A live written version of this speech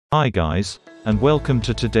Hi guys, and welcome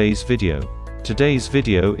to today's video. Today's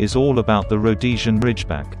video is all about the Rhodesian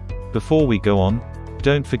Ridgeback. Before we go on,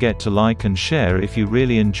 don't forget to like and share if you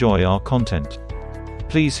really enjoy our content.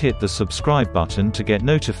 Please hit the subscribe button to get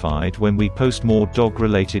notified when we post more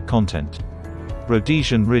dog-related content.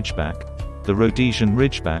 Rhodesian Ridgeback. The Rhodesian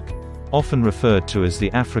Ridgeback, often referred to as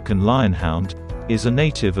the African lion hound, is a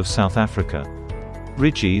native of South Africa.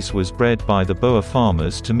 Ridgies was bred by the Boer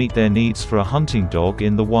farmers to meet their needs for a hunting dog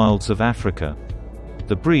in the wilds of Africa.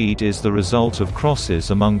 The breed is the result of crosses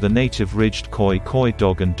among the native ridged KhoiKhoi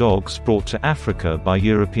dog and dogs brought to Africa by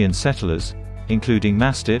European settlers, including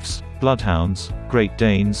Mastiffs, Bloodhounds, Great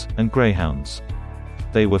Danes, and Greyhounds.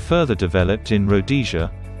 They were further developed in Rhodesia,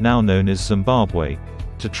 now known as Zimbabwe,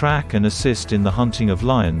 to track and assist in the hunting of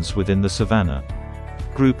lions within the Savannah.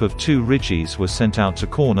 Group of 2 Ridgies were sent out to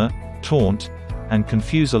corner, taunt, and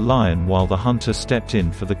confuse a lion while the hunter stepped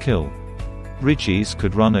in for the kill. Ridgies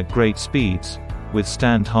could run at great speeds,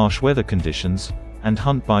 withstand harsh weather conditions, and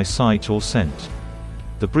hunt by sight or scent.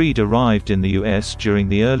 The breed arrived in the US during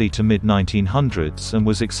the early to mid-1900s and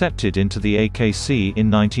was accepted into the AKC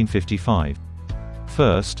in 1955.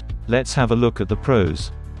 First, let's have a look at the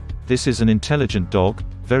pros. This is an intelligent dog,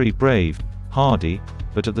 very brave, hardy,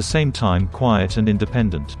 but at the same time quiet and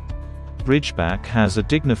independent. Ridgeback has a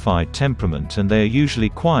dignified temperament and they are usually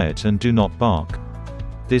quiet and do not bark.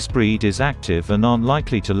 This breed is active and aren't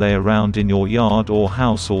likely to lay around in your yard or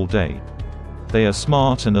house all day. They are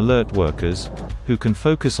smart and alert workers, who can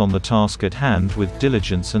focus on the task at hand with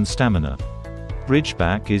diligence and stamina.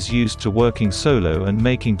 Ridgeback is used to working solo and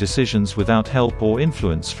making decisions without help or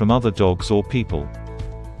influence from other dogs or people.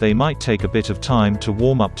 They might take a bit of time to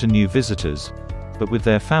warm up to new visitors, but with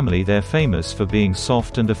their family they're famous for being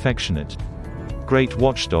soft and affectionate. Great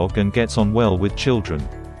watchdog and gets on well with children.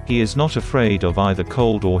 He is not afraid of either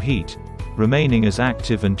cold or heat, remaining as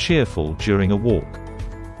active and cheerful during a walk.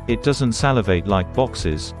 It doesn't salivate like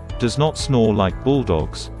boxes, does not snore like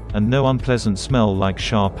bulldogs, and no unpleasant smell like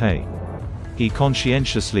Shar-Pei. He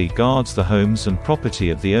conscientiously guards the homes and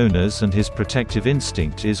property of the owners and his protective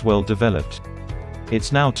instinct is well developed.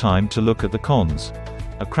 It's now time to look at the cons.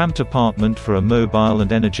 A cramped apartment for a mobile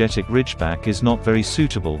and energetic Ridgeback is not very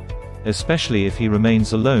suitable, especially if he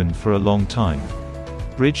remains alone for a long time.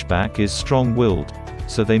 Ridgeback is strong-willed,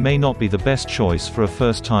 so they may not be the best choice for a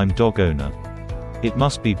first-time dog owner. It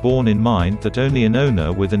must be borne in mind that only an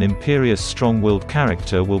owner with an imperious strong-willed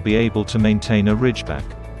character will be able to maintain a Ridgeback.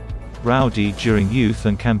 Rowdy during youth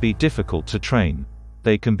and can be difficult to train.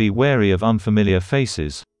 They can be wary of unfamiliar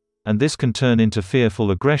faces, and this can turn into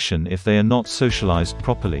fearful aggression if they are not socialized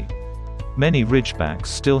properly. Many Ridgebacks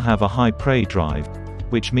still have a high prey drive,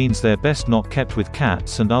 which means they're best not kept with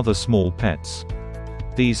cats and other small pets.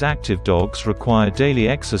 These active dogs require daily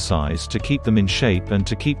exercise to keep them in shape and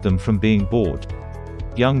to keep them from being bored.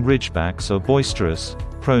 Young Ridgebacks are boisterous,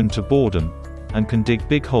 prone to boredom, and can dig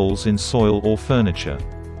big holes in soil or furniture.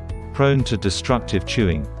 Prone to destructive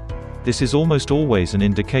chewing. This is almost always an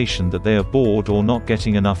indication that they are bored or not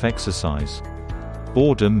getting enough exercise.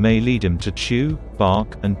 Boredom may lead them to chew,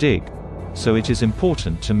 bark, and dig, so it is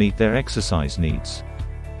important to meet their exercise needs.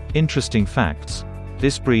 Interesting facts.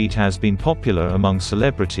 This breed has been popular among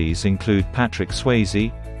celebrities include Patrick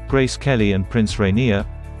Swayze, Grace Kelly and Prince Rainier,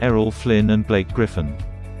 Errol Flynn and Blake Griffin.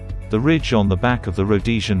 The ridge on the back of the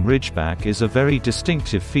Rhodesian Ridgeback is a very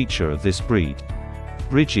distinctive feature of this breed.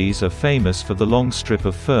 Ridgies are famous for the long strip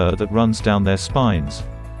of fur that runs down their spines,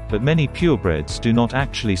 but many purebreds do not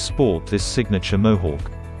actually sport this signature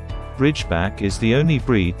mohawk. Ridgeback is the only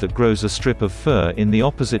breed that grows a strip of fur in the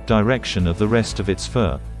opposite direction of the rest of its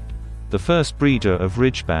fur. The first breeder of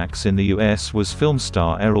Ridgebacks in the US was film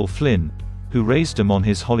star Errol Flynn, who raised them on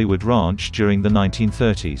his Hollywood ranch during the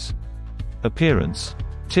 1930s. Appearance.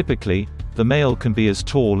 Typically, the male can be as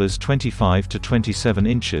tall as 25 to 27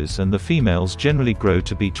 inches and the females generally grow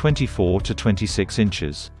to be 24 to 26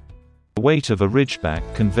 inches. The weight of a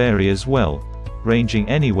Ridgeback can vary as well, ranging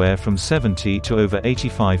anywhere from 70 to over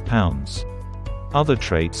 85 pounds. Other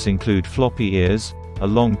traits include floppy ears, a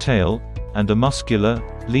long tail, and a muscular,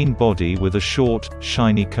 lean body with a short,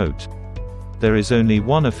 shiny coat. There is only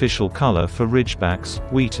one official color for Ridgebacks,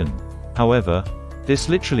 wheaten. However, this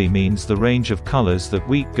literally means the range of colors that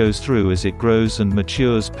wheat goes through as it grows and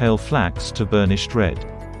matures pale flax to burnished red.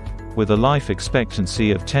 With a life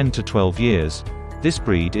expectancy of 10 to 12 years, this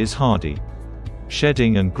breed is hardy.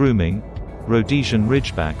 Shedding and grooming. Rhodesian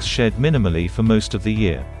Ridgebacks shed minimally for most of the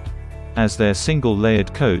year. As their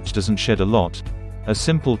single-layered coat doesn't shed a lot, a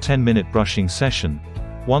simple 10-minute brushing session,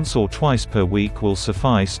 once or twice per week will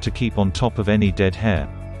suffice to keep on top of any dead hair.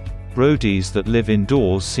 Rhodies that live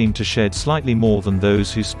indoors seem to shed slightly more than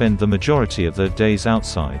those who spend the majority of their days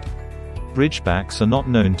outside. Ridgebacks are not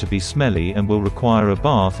known to be smelly and will require a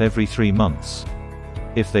bath every 3 months.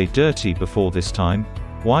 If they dirty before this time,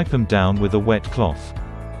 wipe them down with a wet cloth.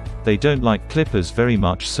 They don't like clippers very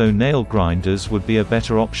much, so nail grinders would be a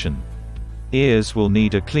better option. Ears will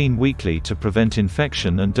need a clean weekly to prevent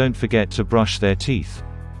infection, and don't forget to brush their teeth.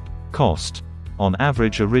 Cost. On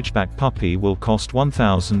average, a Ridgeback puppy will cost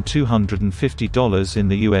 $1,250 in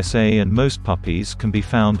the USA, and most puppies can be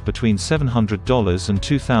found between $700 and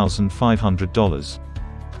 $2,500.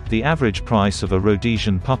 The average price of a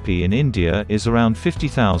Rhodesian puppy in India is around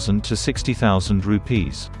 50,000 to 60,000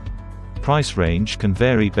 rupees. Price range can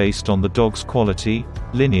vary based on the dog's quality,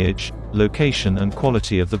 lineage, location and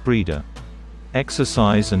quality of the breeder.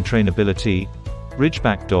 Exercise and trainability.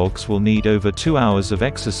 Ridgeback dogs will need over 2 hours of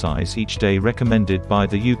exercise each day, recommended by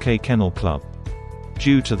the UK Kennel Club.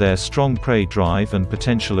 Due to their strong prey drive and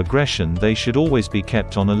potential aggression, they should always be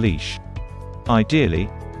kept on a leash. Ideally,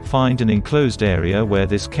 find an enclosed area where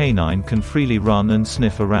this canine can freely run and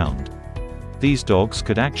sniff around. These dogs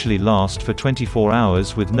could actually last for 24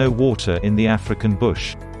 hours with no water in the African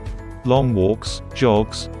bush. Long walks,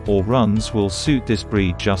 jogs, or runs will suit this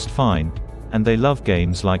breed just fine, and they love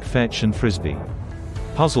games like fetch and frisbee.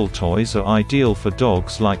 Puzzle toys are ideal for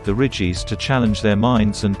dogs like the Ridgies to challenge their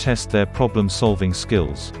minds and test their problem-solving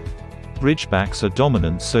skills. Ridgebacks are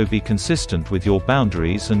dominant, so be consistent with your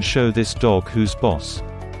boundaries and show this dog who's boss.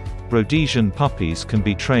 Rhodesian puppies can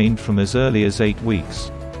be trained from as early as 8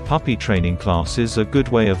 weeks. Puppy training classes are a good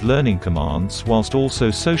way of learning commands whilst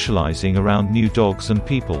also socializing around new dogs and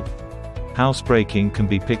people. Housebreaking can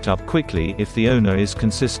be picked up quickly if the owner is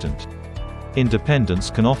consistent. Independence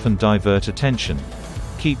can often divert attention.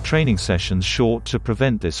 Keep training sessions short to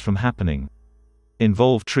prevent this from happening.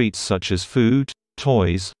 Involve treats such as food,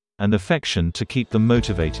 toys, and affection to keep them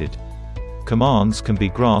motivated. Commands can be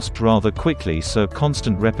grasped rather quickly, so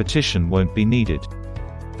constant repetition won't be needed.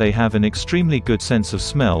 They have an extremely good sense of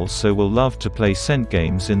smell, so will love to play scent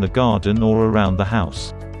games in the garden or around the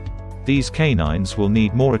house. These canines will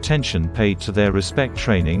need more attention paid to their respect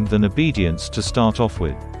training than obedience to start off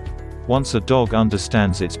with. Once a dog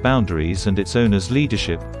understands its boundaries and its owner's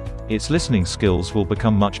leadership, its listening skills will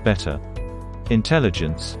become much better.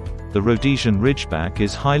 Intelligence. The Rhodesian Ridgeback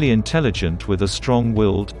is highly intelligent with a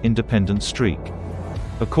strong-willed, independent streak.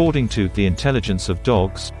 According to The Intelligence of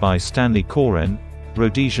Dogs by Stanley Koren,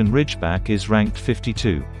 Rhodesian Ridgeback is ranked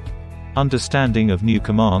 52. Understanding of new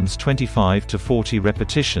commands 25 to 40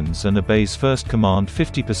 repetitions and obeys first command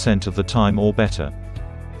 50% of the time or better.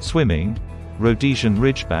 Swimming. Rhodesian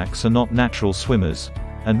Ridgebacks are not natural swimmers,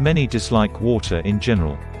 and many dislike water in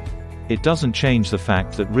general. It doesn't change the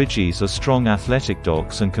fact that Ridgies are strong athletic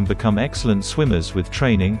dogs and can become excellent swimmers with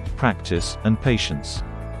training, practice, and patience.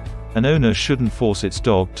 An owner shouldn't force its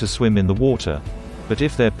dog to swim in the water, but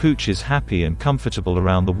if their pooch is happy and comfortable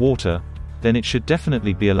around the water, then it should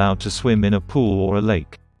definitely be allowed to swim in a pool or a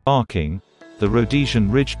lake. Barking. The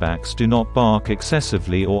Rhodesian Ridgebacks do not bark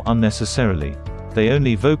excessively or unnecessarily. They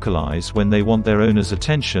only vocalize when they want their owner's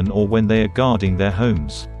attention or when they are guarding their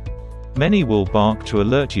homes. Many will bark to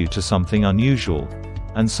alert you to something unusual,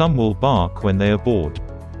 and some will bark when they are bored.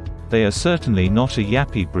 They are certainly not a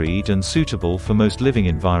yappy breed and suitable for most living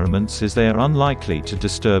environments, as they are unlikely to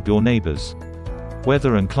disturb your neighbors.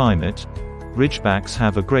 Weather and climate. Ridgebacks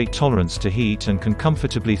have a great tolerance to heat and can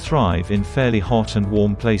comfortably thrive in fairly hot and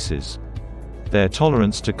warm places. Their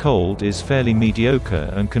tolerance to cold is fairly mediocre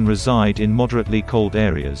and can reside in moderately cold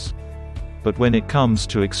areas. But when it comes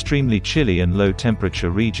to extremely chilly and low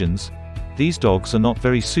temperature regions, these dogs are not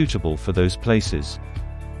very suitable for those places.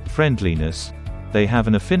 Friendliness. They have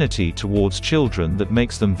an affinity towards children that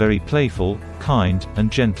makes them very playful, kind, and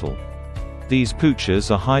gentle. These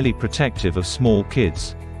poochers are highly protective of small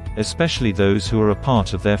kids, especially those who are a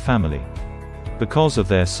part of their family. Because of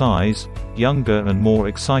their size, younger and more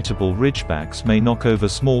excitable Ridgebacks may knock over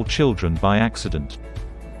small children by accident.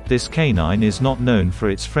 This canine is not known for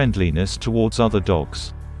its friendliness towards other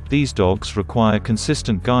dogs. These dogs require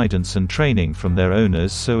consistent guidance and training from their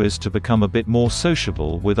owners so as to become a bit more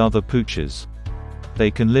sociable with other poochers. They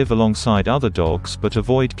can live alongside other dogs but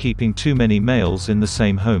avoid keeping too many males in the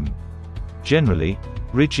same home. Generally,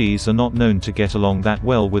 Ridgies are not known to get along that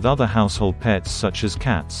well with other household pets such as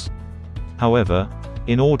cats. However,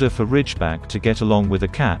 in order for Ridgeback to get along with a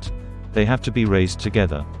cat, they have to be raised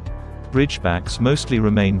together. Ridgebacks mostly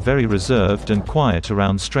remain very reserved and quiet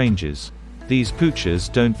around strangers. These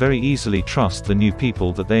poochers don't very easily trust the new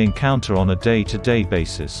people that they encounter on a day-to-day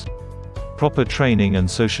basis. Proper training and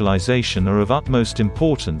socialization are of utmost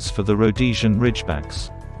importance for the Rhodesian Ridgebacks.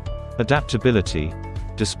 Adaptability.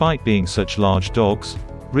 Despite being such large dogs,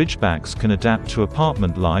 Ridgebacks can adapt to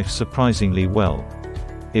apartment life surprisingly well.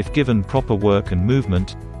 If given proper work and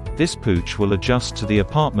movement, this pooch will adjust to the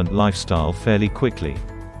apartment lifestyle fairly quickly.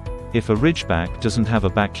 If a Ridgeback doesn't have a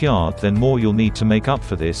backyard, then you'll need to make up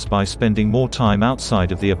for this by spending more time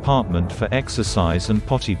outside of the apartment for exercise and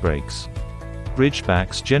potty breaks.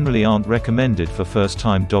 Ridgebacks generally aren't recommended for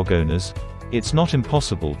first-time dog owners. It's not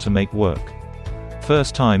impossible to make work.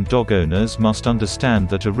 First-time dog owners must understand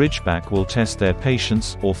that a Ridgeback will test their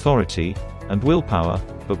patience, authority, and willpower,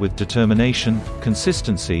 but with determination,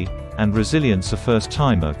 consistency, and resilience a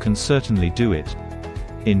first-timer can certainly do it.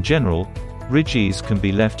 In general, Ridgies can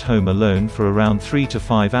be left home alone for around 3 to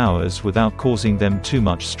 5 hours without causing them too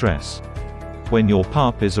much stress. When your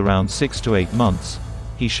pup is around 6 to 8 months,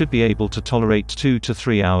 he should be able to tolerate 2 to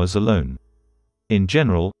 3 hours alone. In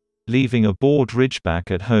general, leaving a bored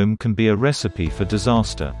Ridgeback at home can be a recipe for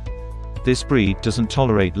disaster. This breed doesn't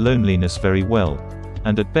tolerate loneliness very well,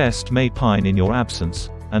 and at best may pine in your absence,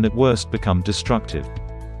 and at worst become destructive.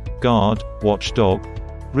 Guard, watchdog.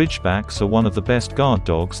 Ridgebacks are one of the best guard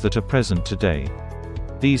dogs that are present today.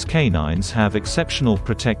 These canines have exceptional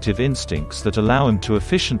protective instincts that allow them to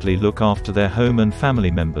efficiently look after their home and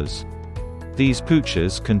family members. These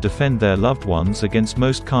pooches can defend their loved ones against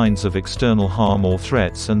most kinds of external harm or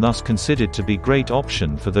threats, and thus considered to be a great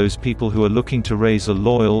option for those people who are looking to raise a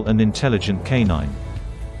loyal and intelligent canine.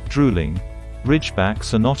 Drooling.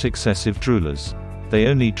 Ridgebacks are not excessive droolers. They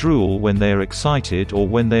only drool when they are excited or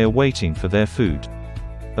when they are waiting for their food.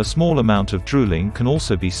 A small amount of drooling can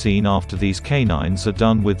also be seen after these canines are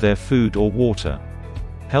done with their food or water.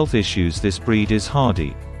 Health issues. This breed is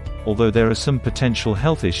hardy, although there are some potential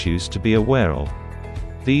health issues to be aware of.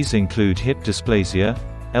 These include hip dysplasia,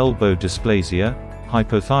 elbow dysplasia,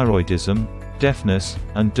 hypothyroidism, deafness,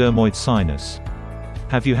 and dermoid sinus.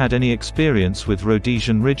 Have you had any experience with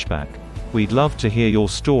Rhodesian Ridgeback? We'd love to hear your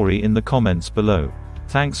story in the comments below.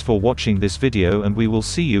 Thanks for watching this video, and we will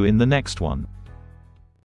see you in the next one.